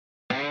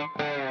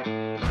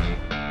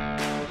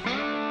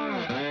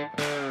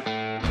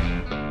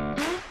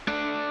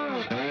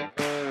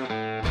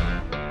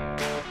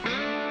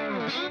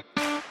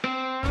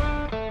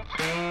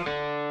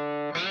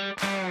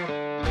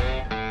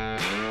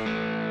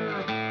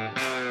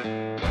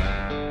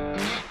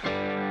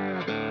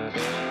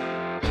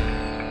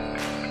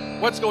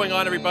What's going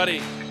on, everybody?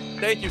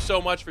 Thank you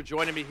so much for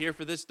joining me here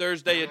for this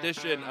Thursday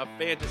edition of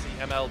Fantasy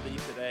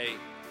MLB Today.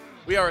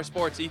 We are a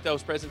Sports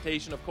Ethos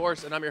presentation, of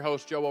course, and I'm your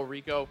host, Joe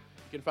Orico. You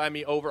can find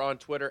me over on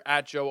Twitter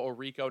at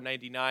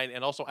JoeOrico99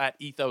 and also at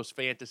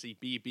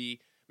EthosFantasyBB.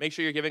 Make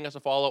sure you're giving us a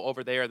follow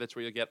over there. That's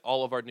where you'll get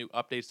all of our new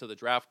updates to the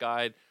draft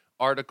guide,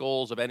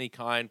 articles of any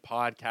kind,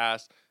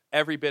 podcasts.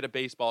 Every bit of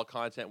baseball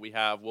content we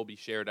have will be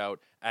shared out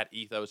at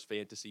Ethos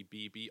Fantasy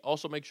BB.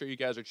 Also, make sure you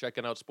guys are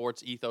checking out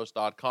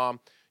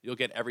sportsethos.com. You'll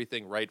get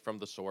everything right from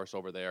the source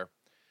over there.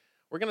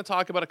 We're going to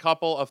talk about a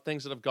couple of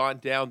things that have gone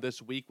down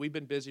this week. We've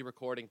been busy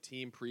recording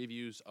team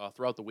previews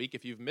throughout the week.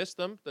 If you've missed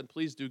them, then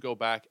please do go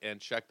back and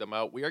check them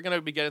out. We are going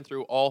to be getting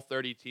through all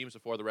 30 teams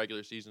before the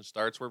regular season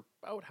starts. We're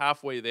about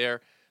halfway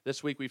there.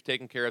 This week, we've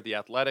taken care of the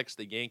Athletics,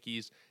 the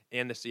Yankees,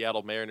 and the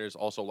Seattle Mariners.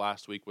 Also,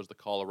 last week was the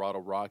Colorado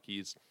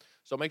Rockies.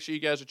 So make sure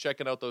you guys are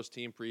checking out those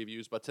team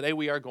previews. But today,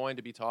 we are going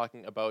to be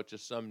talking about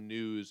just some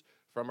news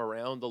from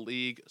around the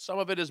league. Some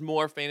of it is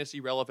more fantasy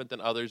relevant than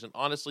others. And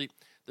honestly,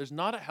 there's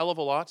not a hell of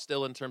a lot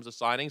still in terms of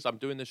signings. I'm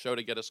doing this show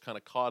to get us kind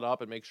of caught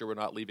up and make sure we're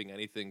not leaving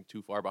anything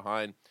too far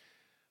behind.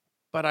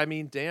 But I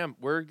mean, damn,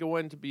 we're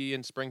going to be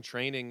in spring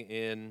training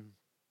in,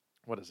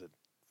 what is it,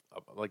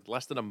 like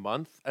less than a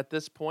month at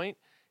this point.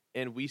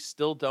 And we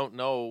still don't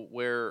know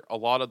where a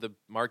lot of the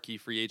marquee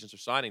free agents are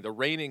signing. The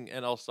reigning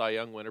NL Cy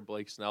Young winner,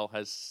 Blake Snell,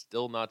 has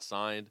still not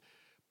signed.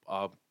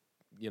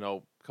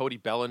 Cody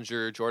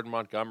Bellinger, Jordan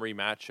Montgomery,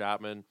 Matt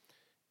Chapman.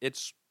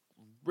 It's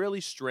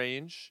really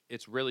strange.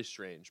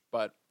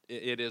 But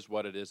it is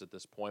what it is at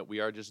this point. We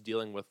are just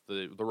dealing with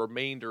the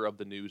remainder of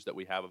the news that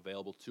we have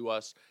available to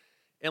us.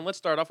 And let's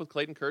start off with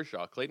Clayton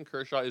Kershaw. Clayton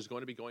Kershaw is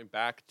going to be going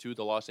back to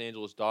the Los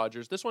Angeles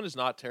Dodgers. This one is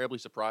not terribly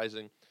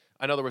surprising.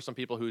 I know there were some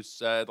people who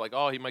said, like,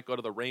 oh, he might go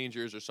to the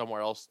Rangers or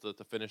somewhere else to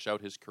finish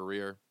out his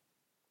career.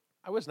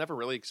 I was never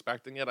really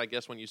expecting it. I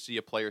guess when you see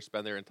a player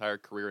spend their entire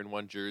career in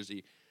one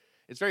jersey,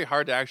 it's very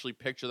hard to actually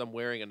picture them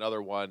wearing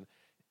another one,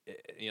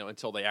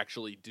 until they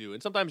actually do.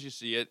 And sometimes you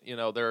see it.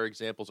 There are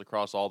examples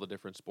across all the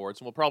different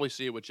sports. And we'll probably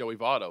see it with Joey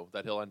Votto,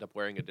 that he'll end up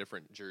wearing a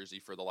different jersey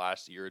for the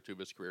last year or two of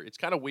his career. It's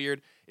kind of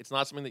weird. It's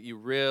not something that you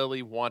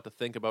really want to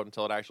think about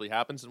until it actually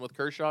happens. And with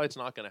Kershaw, it's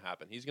not going to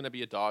happen. He's going to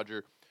be a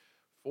Dodger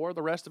for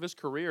the rest of his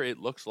career, it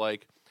looks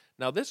like.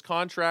 Now, this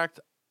contract,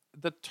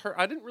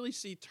 I didn't really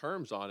see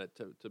terms on it,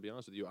 to be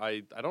honest with you.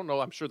 I don't know.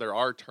 I'm sure there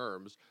are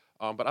terms,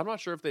 but I'm not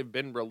sure if they've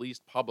been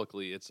released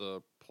publicly. It's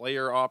a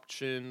player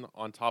option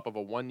on top of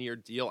a one-year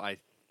deal, I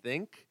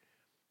think.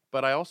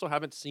 But I also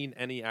haven't seen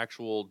any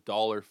actual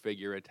dollar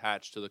figure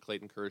attached to the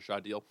Clayton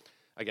Kershaw deal.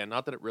 Again,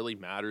 not that it really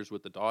matters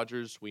with the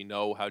Dodgers. We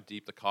know how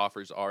deep the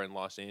coffers are in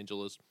Los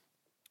Angeles.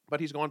 But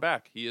he's going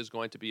back. He is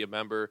going to be a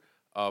member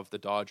of the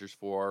Dodgers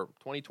for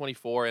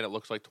 2024, and it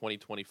looks like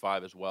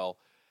 2025 as well.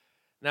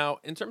 Now,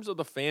 in terms of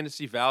the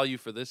fantasy value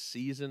for this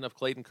season of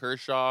Clayton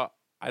Kershaw,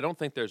 I don't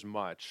think there's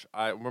much.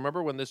 I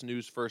remember when this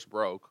news first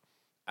broke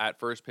at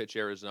First Pitch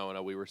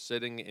Arizona, we were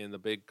sitting in the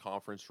big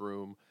conference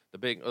room, the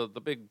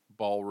big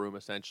ballroom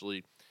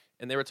essentially,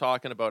 and they were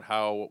talking about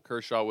how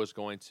Kershaw was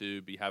going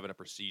to be having a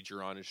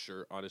procedure on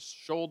his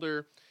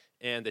shoulder,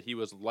 and that he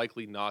was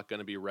likely not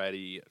going to be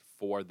ready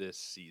for this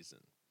season.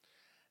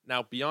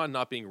 Now, beyond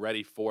not being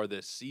ready for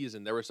this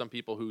season, there were some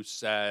people who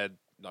said,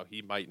 no,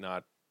 he might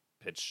not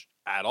pitch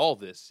at all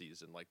this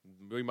season. Like,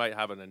 we might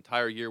have an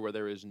entire year where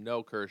there is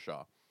no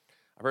Kershaw.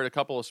 I've heard a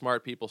couple of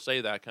smart people say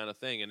that kind of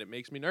thing, and it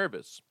makes me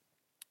nervous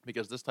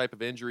because this type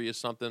of injury is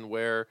something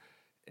where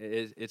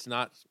it's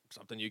not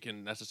something you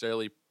can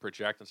necessarily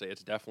project and say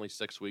it's definitely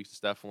 6 weeks,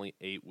 it's definitely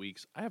 8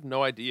 weeks. I have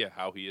no idea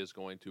how he is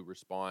going to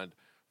respond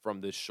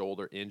from this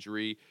shoulder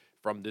injury,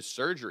 from this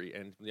surgery.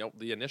 And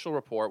the initial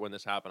report when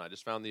this happened, I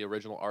just found the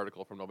original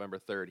article from November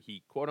 3rd.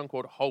 He, quote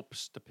unquote,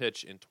 hopes to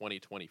pitch in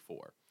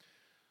 2024.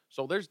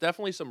 So there's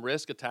definitely some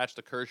risk attached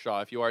to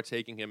Kershaw if you are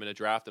taking him in a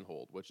draft and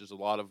hold, which is a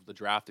lot of the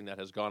drafting that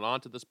has gone on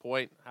to this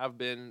point have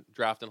been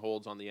draft and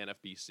holds on the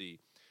NFBC.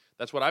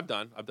 That's what I've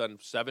done. I've done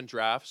 7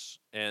 drafts,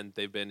 and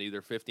they've been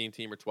either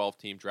 15-team or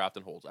 12-team draft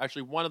and holds.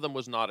 Actually, one of them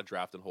was not a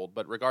draft and hold,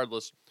 but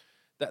regardless,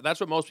 that's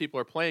what most people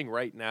are playing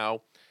right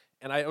now.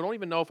 And I don't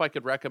even know if I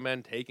could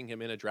recommend taking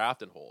him in a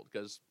draft and hold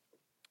because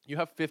you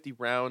have 50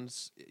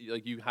 rounds.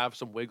 Like, you have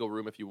some wiggle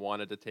room if you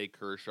wanted to take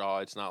Kershaw.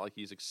 It's not like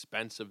he's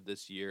expensive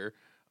this year.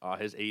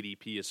 His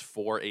ADP is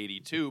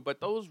 482, but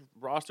those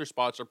roster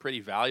spots are pretty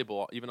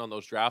valuable, even on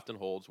those draft and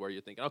holds where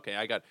you're thinking, okay,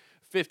 I got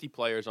 50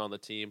 players on the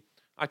team.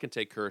 I can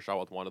take Kershaw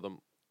with one of them.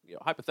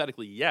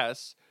 Hypothetically,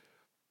 yes,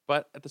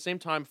 but at the same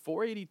time,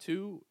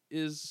 482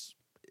 is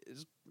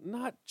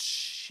not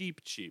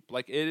cheap.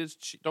 Like, it is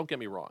cheap. Don't get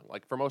me wrong.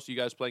 Like, for most of you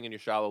guys playing in your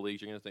shallow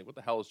leagues, you're going to think, what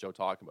the hell is Joe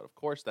talking about? Of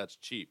course that's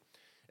cheap.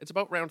 It's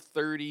about around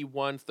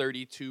 31,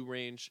 32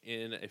 range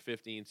in a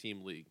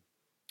 15-team league.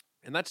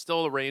 And that's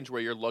still a range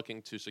where you're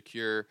looking to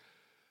secure,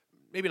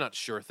 maybe not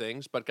sure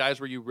things, but guys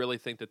where you really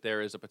think that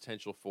there is a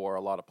potential for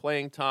a lot of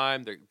playing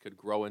time, that could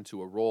grow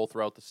into a role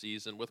throughout the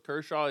season. With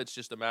Kershaw, it's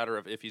just a matter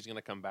of if he's going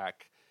to come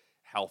back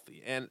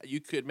healthy. And you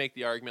could make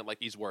the argument like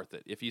he's worth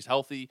it. If he's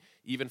healthy,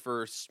 even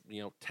for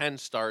 10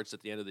 starts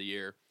at the end of the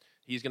year,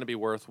 he's going to be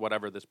worth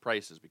whatever this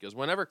price is. Because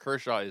whenever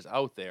Kershaw is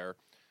out there,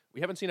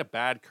 we haven't seen a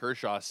bad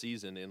Kershaw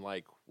season in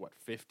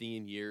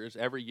 15 years.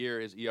 Every year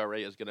his ERA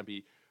is going to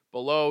be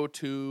below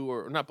 2,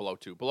 or not below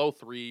 2, below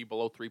 3,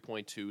 below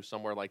 3.2,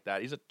 somewhere like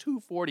that. He's a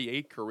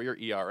 2.48 career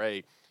ERA,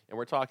 and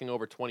we're talking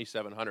over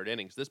 2,700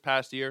 innings. This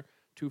past year,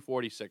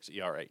 2.46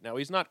 ERA. Now,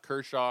 he's not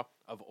Kershaw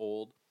of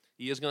old.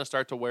 He is going to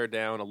start to wear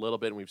down a little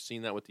bit, and we've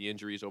seen that with the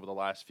injuries over the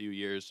last few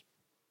years.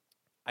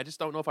 I just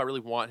don't know if I really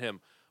want him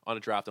on a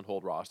draft and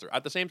hold roster.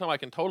 At the same time, I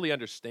can totally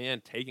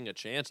understand taking a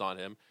chance on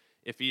him.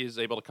 If he is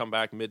able to come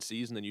back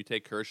mid-season and you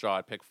take Kershaw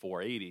at pick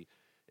 480,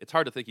 it's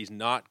hard to think he's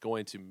not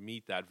going to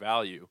meet that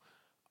value.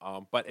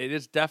 But it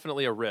is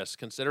definitely a risk,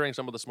 considering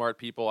some of the smart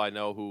people I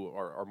know who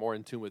are more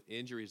in tune with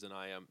injuries than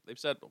I am. They've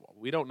said,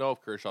 we don't know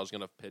if Kershaw is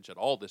going to pitch at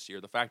all this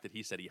year. The fact that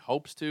he said he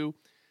hopes to,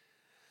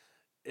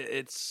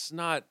 it's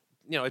not,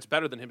 it's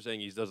better than him saying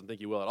he doesn't think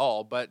he will at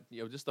all. But,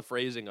 just the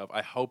phrasing of,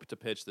 I hope to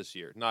pitch this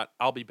year, not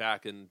I'll be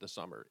back in the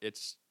summer.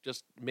 It's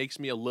just makes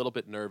me a little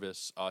bit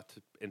nervous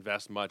to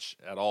invest much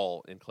at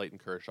all in Clayton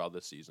Kershaw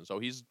this season. So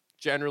he's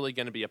generally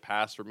going to be a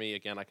pass for me.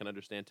 Again, I can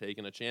understand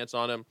taking a chance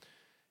on him.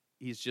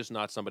 He's just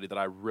not somebody that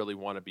I really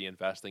want to be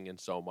investing in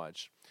so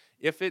much.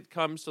 If it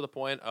comes to the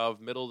point of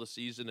middle of the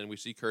season and we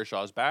see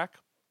Kershaw's back,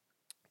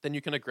 then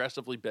you can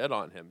aggressively bid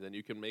on him. Then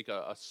you can make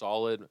a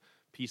solid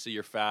piece of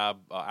your fab,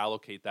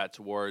 allocate that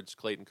towards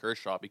Clayton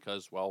Kershaw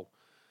because,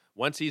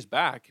 once he's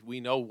back, we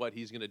know what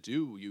he's going to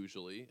do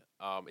usually.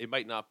 It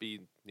might not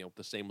be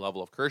the same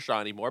level of Kershaw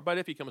anymore, but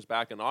if he comes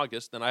back in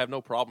August, then I have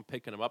no problem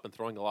picking him up and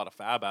throwing a lot of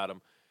fab at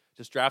him.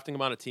 Just drafting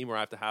him on a team where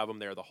I have to have him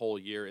there the whole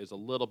year is a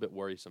little bit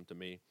worrisome to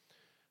me.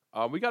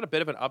 We got a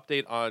bit of an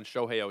update on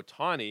Shohei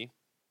Ohtani.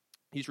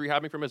 He's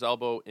rehabbing from his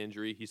elbow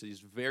injury. He says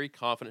he's very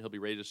confident he'll be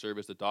ready to serve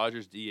as the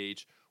Dodgers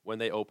DH when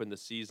they open the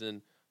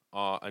season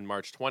on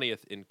March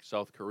 20th in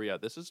South Korea.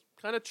 This is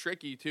kind of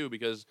tricky, too,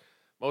 because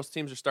most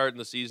teams are starting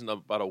the season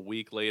about a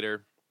week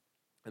later.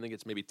 I think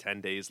it's maybe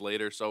 10 days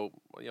later. So,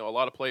 a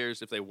lot of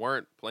players, if they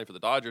weren't playing for the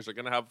Dodgers, are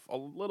going to have a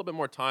little bit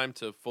more time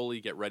to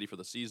fully get ready for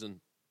the season.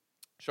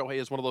 Shohei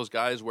is one of those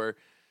guys where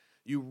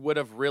you would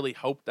have really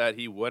hoped that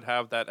he would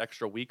have that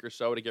extra week or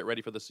so to get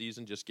ready for the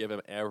season. Just give him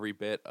every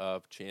bit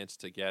of chance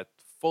to get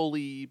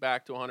fully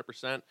back to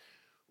 100%.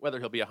 Whether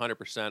he'll be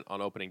 100%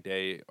 on opening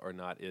day or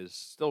not is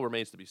still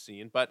remains to be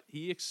seen. But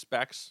he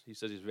says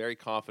he's very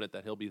confident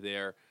that he'll be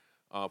there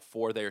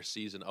for their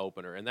season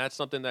opener. And that's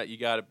something that you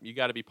got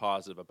to be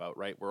positive about,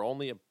 right? We're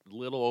only a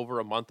little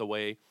over a month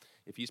away.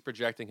 If he's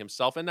projecting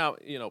himself, and now,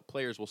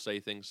 players will say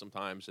things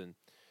sometimes, and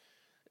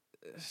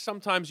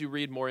sometimes you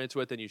read more into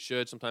it than you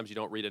should. Sometimes you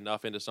don't read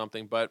enough into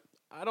something, but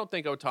I don't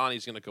think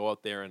Ohtani's going to go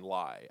out there and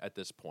lie at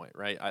this point,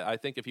 right? I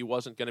think if he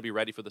wasn't going to be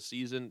ready for the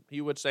season,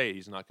 he would say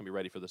he's not going to be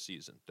ready for the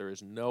season. There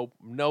is no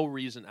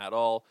reason at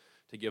all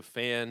to give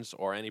fans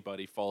or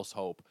anybody false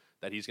hope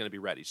that he's going to be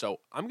ready. So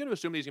I'm going to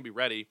assume that he's going to be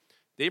ready.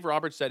 Dave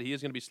Roberts said he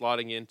is going to be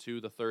slotting into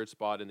the third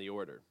spot in the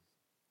order.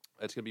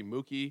 It's going to be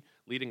Mookie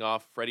leading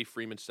off, Freddie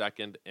Freeman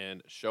second,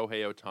 and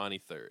Shohei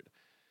Ohtani third.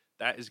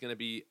 That is going to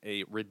be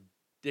a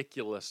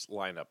ridiculous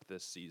lineup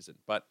this season,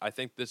 but I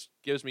think this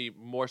gives me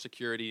more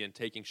security in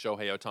taking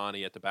Shohei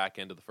Ohtani at the back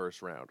end of the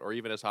first round, or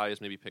even as high as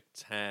maybe pick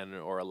 10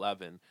 or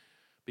 11,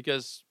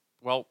 because,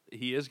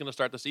 he is going to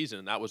start the season,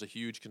 and that was a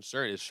huge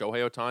concern. Is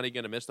Shohei Ohtani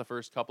going to miss the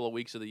first couple of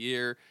weeks of the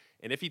year?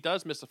 And if he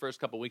does miss the first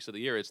couple of weeks of the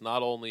year, it's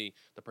not only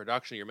the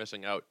production you're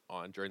missing out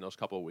on during those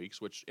couple of weeks,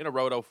 which in a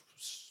roto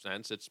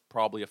sense, it's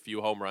probably a few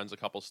home runs, a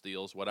couple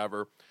steals,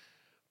 whatever.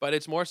 But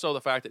it's more so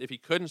the fact that if he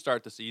couldn't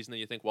start the season,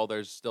 then you think,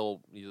 there's still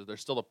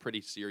a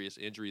pretty serious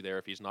injury there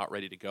if he's not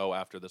ready to go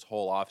after this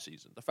whole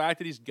offseason. The fact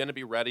that he's going to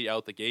be ready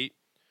out the gate,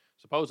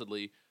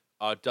 supposedly,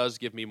 does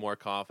give me more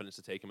confidence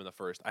to take him in the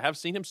first. I have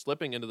seen him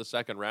slipping into the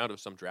second round of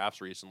some drafts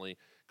recently,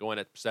 going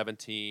at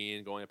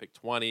 17, going at pick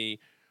 20.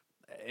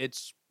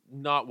 It's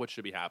not what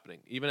should be happening.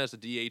 Even as a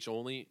DH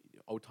only,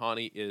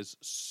 Ohtani is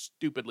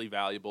stupidly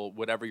valuable,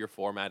 whatever your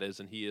format is,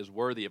 and he is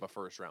worthy of a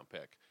first-round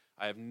pick.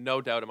 I have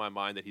no doubt in my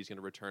mind that he's going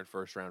to return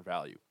first-round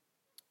value.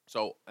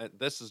 So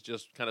this is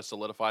just kind of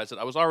solidifies it.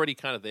 I was already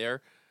kind of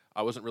there.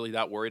 I wasn't really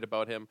that worried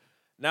about him.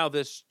 Now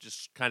this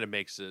just kind of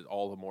makes it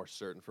all the more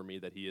certain for me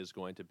that he is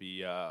going to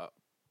be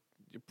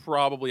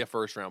probably a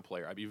first-round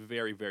player. I'd be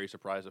very, very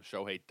surprised if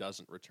Shohei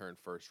doesn't return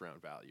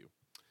first-round value.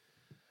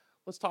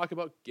 Let's talk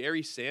about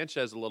Gary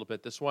Sanchez a little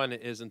bit. This one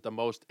isn't the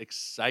most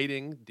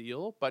exciting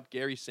deal, but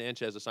Gary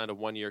Sanchez has signed a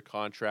one-year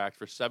contract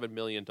for $7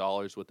 million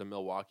with the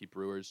Milwaukee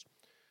Brewers.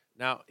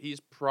 Now, he's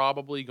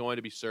probably going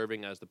to be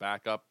serving as the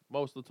backup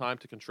most of the time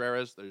to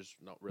Contreras. There's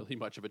not really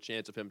much of a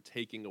chance of him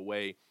taking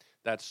away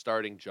that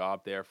starting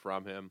job there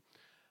from him.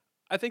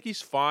 I think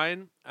he's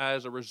fine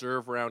as a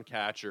reserve round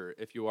catcher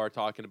if you are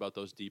talking about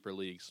those deeper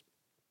leagues.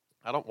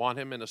 I don't want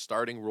him in a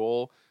starting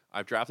role.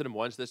 I've drafted him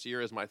once this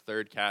year as my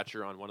third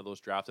catcher on one of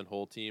those draft and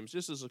hold teams,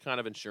 just as a kind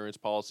of insurance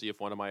policy. If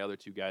one of my other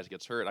two guys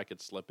gets hurt, I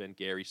could slip in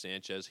Gary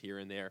Sanchez here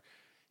and there.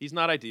 He's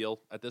not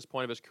ideal at this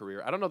point of his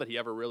career. I don't know that he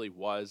ever really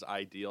was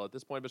ideal. At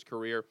this point of his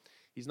career,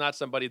 he's not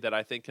somebody that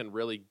I think can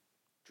really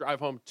drive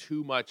home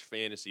too much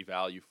fantasy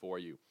value for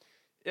you.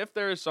 If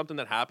there is something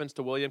that happens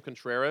to William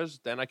Contreras,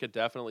 then I could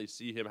definitely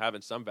see him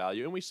having some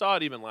value. And we saw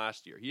it even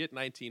last year. He hit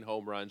 19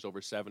 home runs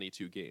over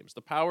 72 games.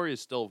 The power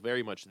is still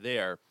very much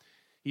there.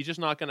 He's just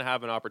not going to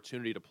have an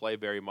opportunity to play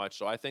very much.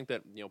 So I think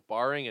that,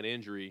 barring an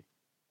injury,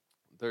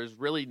 there's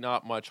really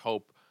not much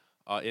hope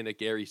in a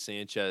Gary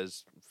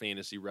Sanchez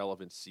fantasy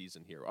relevant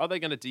season here. Are they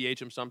going to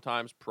DH him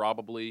sometimes?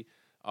 Probably.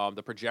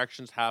 The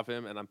projections have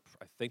him, and I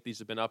think these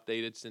have been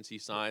updated since he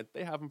signed.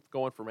 They have him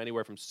going from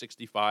anywhere from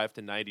 65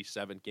 to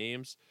 97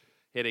 games,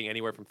 hitting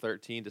anywhere from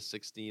 13 to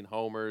 16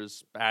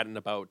 homers, batting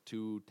about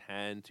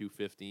 210,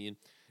 215.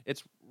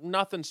 It's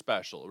nothing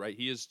special, right?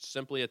 He is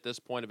simply at this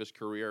point of his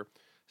career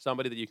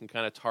somebody that you can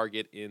kind of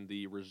target in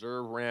the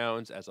reserve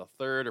rounds as a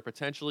third or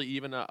potentially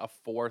even a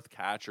fourth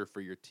catcher for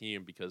your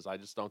team, because I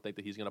just don't think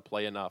that he's going to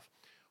play enough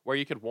where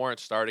you could warrant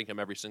starting him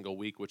every single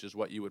week, which is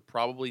what you would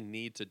probably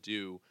need to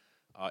do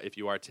if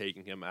you are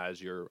taking him as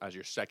your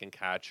second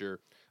catcher,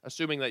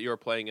 assuming that you're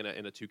playing in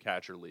a two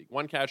catcher league.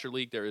 One catcher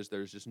league, there's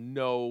just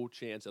no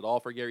chance at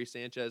all for Gary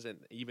Sanchez, and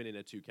even in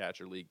a two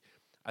catcher league,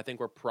 I think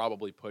we're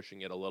probably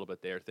pushing it a little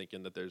bit there,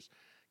 thinking that there's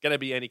going to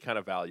be any kind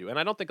of value. And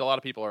I don't think a lot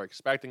of people are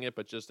expecting it,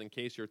 but just in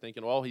case you're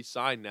thinking, well, he's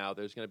signed now,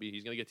 he's going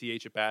to get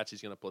DH at bats,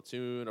 he's going to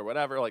platoon or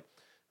whatever. Like,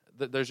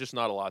 there's just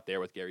not a lot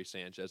there with Gary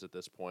Sanchez at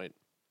this point.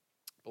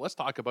 But let's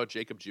talk about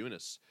Jakob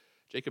Junis.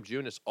 Jakob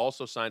Junis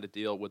also signed a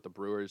deal with the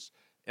Brewers,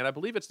 and I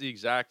believe it's the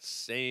exact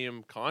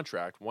same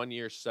contract, 1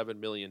 year, $7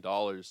 million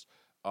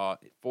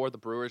for the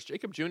Brewers.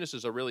 Jakob Junis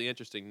is a really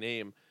interesting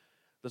name.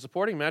 The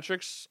supporting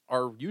metrics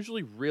are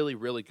usually really,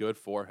 really good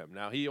for him.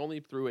 Now, he only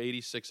threw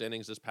 86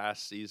 innings this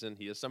past season.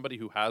 He is somebody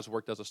who has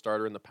worked as a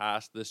starter in the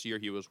past. This year,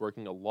 he was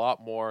working a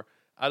lot more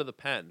out of the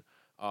pen.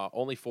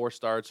 Only 4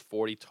 starts,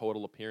 40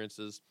 total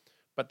appearances.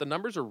 But the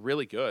numbers are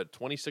really good.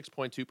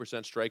 26.2%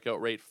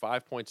 strikeout rate,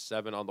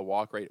 5.7 on the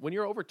walk rate. When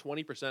you're over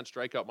 20%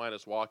 strikeout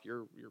minus walk,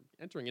 you're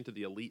entering into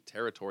the elite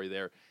territory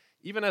there,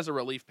 even as a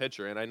relief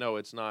pitcher. And I know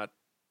it's not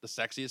the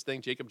sexiest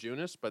thing, Jakob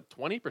Junis, but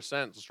 20%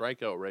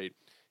 strikeout rate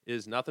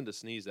is nothing to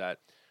sneeze at.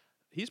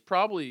 He's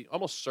probably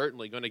almost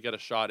certainly going to get a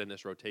shot in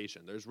this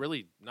rotation. There's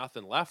really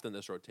nothing left in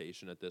this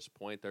rotation at this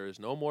point. There is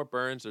no more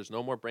Burns. There's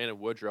no more Brandon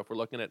Woodruff. We're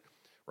looking at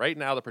right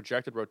now the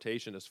projected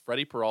rotation is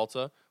Freddie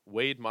Peralta,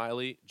 Wade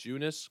Miley,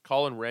 Junis,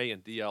 Colin Ray,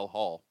 and DL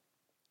Hall.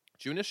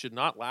 Junis should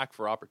not lack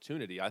for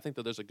opportunity. I think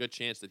that there's a good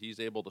chance that he's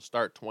able to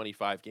start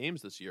 25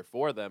 games this year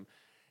for them.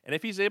 And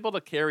if he's able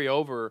to carry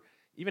over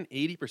even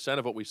 80%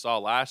 of what we saw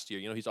last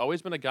year, he's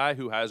always been a guy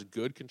who has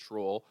good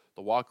control.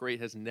 The walk rate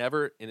has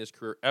never in his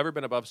career ever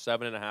been above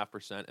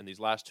 7.5%. In these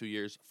last 2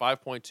 years,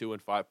 5.2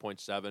 and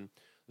 5.7.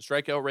 The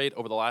strikeout rate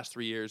over the last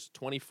 3 years,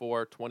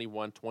 24,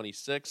 21,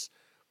 26.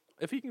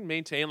 If he can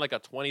maintain like a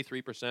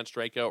 23%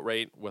 strikeout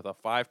rate with a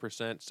 5%,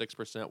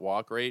 6%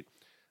 walk rate,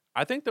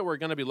 I think that we're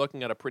going to be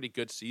looking at a pretty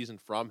good season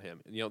from him.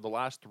 The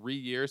last 3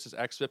 years, his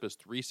xFIP is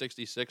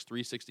 366,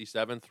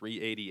 367,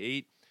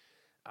 388.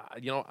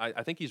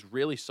 I think he's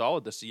really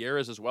solid. The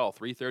Sierras as well,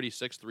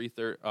 336,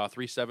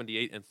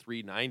 378, and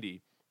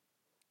 390.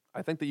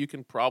 I think that you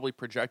can probably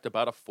project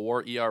about a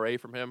 4 ERA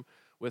from him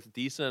with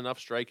decent enough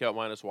strikeout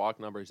minus walk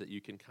numbers that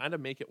you can kind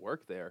of make it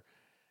work there.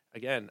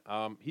 Again,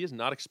 he is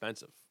not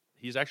expensive.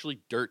 He's actually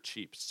dirt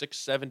cheap.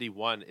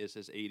 671 is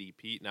his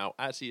ADP. Now,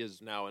 as he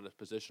is now in a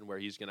position where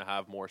he's going to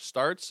have more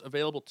starts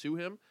available to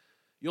him,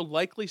 you'll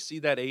likely see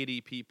that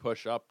ADP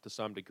push up to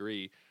some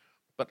degree.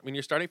 But when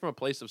you're starting from a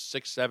place of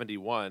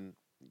 671,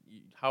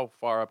 how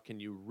far up can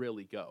you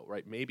really go,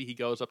 right? Maybe he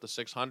goes up to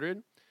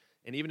 600,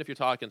 and even if you're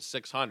talking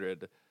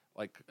 600,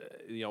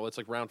 it's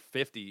like round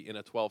 50 in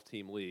a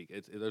 12-team league.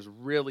 There's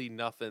really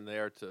nothing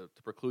there to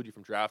preclude you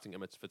from drafting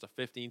him. If it's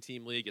a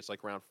 15-team league, it's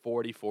like round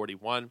 40,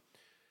 41.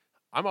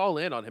 I'm all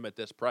in on him at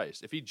this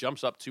price. If he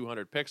jumps up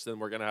 200 picks, then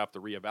we're going to have to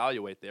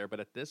reevaluate there. But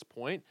at this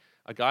point,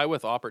 a guy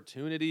with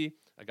opportunity,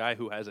 a guy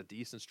who has a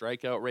decent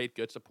strikeout rate,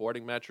 good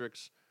supporting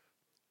metrics,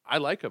 I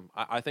like him.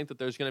 I think that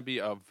there's going to be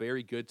a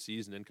very good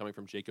season incoming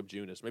from Jakob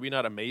Junis. Maybe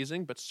not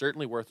amazing, but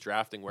certainly worth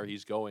drafting where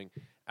he's going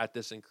at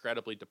this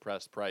incredibly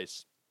depressed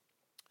price.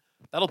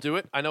 That'll do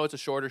it. I know it's a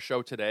shorter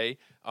show today.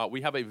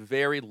 We have a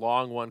very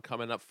long one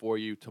coming up for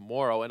you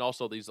tomorrow, and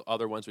also these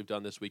other ones we've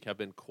done this week have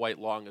been quite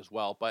long as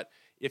well. But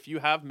if you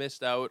have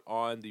missed out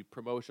on the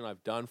promotion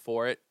I've done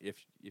for it,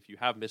 if you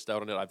have missed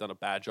out on it, I've done a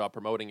bad job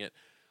promoting it.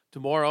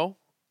 Tomorrow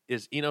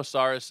is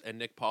Enosaurus and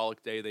Nick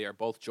Pollock Day. They are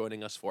both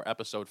joining us for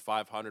episode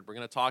 500. We're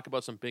going to talk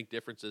about some big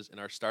differences in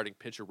our starting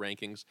pitcher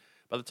rankings.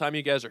 By the time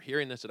you guys are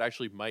hearing this, it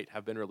actually might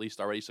have been released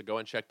already, so go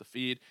and check the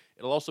feed.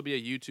 It'll also be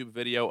a YouTube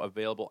video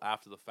available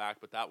after the fact,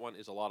 but that one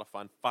is a lot of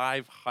fun.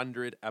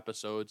 500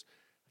 episodes.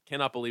 I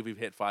cannot believe we've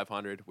hit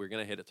 500. We're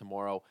going to hit it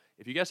tomorrow.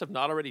 If you guys have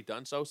not already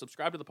done so,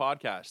 subscribe to the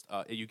podcast.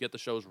 You get the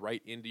shows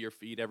right into your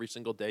feed every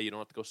single day. You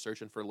don't have to go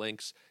searching for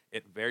links.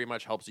 It very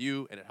much helps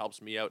you, and it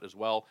helps me out as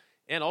well.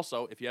 And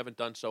also, if you haven't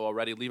done so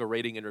already, leave a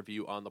rating and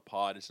review on the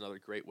pod. It's another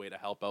great way to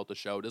help out the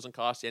show. It doesn't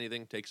cost you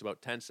anything. It takes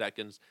about 10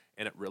 seconds,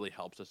 and it really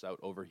helps us out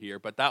over here.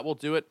 But that will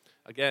do it.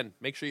 Again,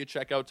 make sure you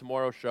check out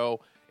tomorrow's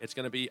show. It's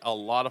going to be a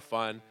lot of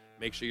fun.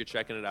 Make sure you're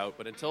checking it out.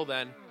 But until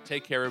then,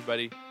 take care,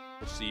 everybody.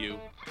 We'll see you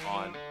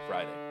on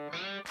Friday.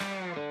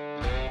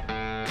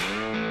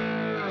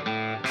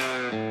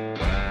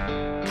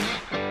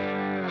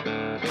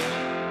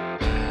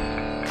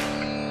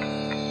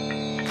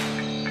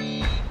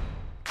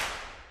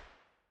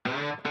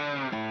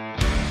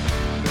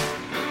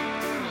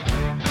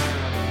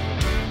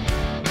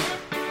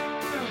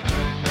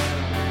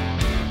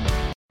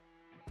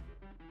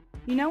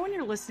 You know when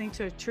you're listening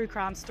to a true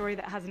crime story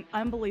that has an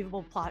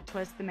unbelievable plot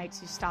twist that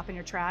makes you stop in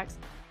your tracks?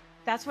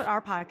 That's what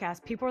our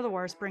podcast, People Are the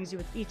Worst, brings you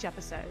with each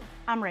episode.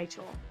 I'm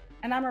Rachel.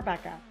 And I'm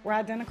Rebecca. We're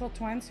identical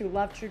twins who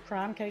love true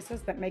crime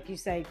cases that make you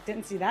say,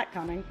 didn't see that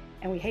coming,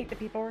 and we hate the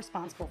people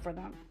responsible for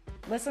them.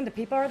 Listen to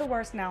People Are the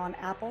Worst now on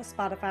Apple,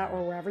 Spotify,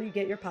 or wherever you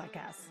get your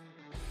podcasts.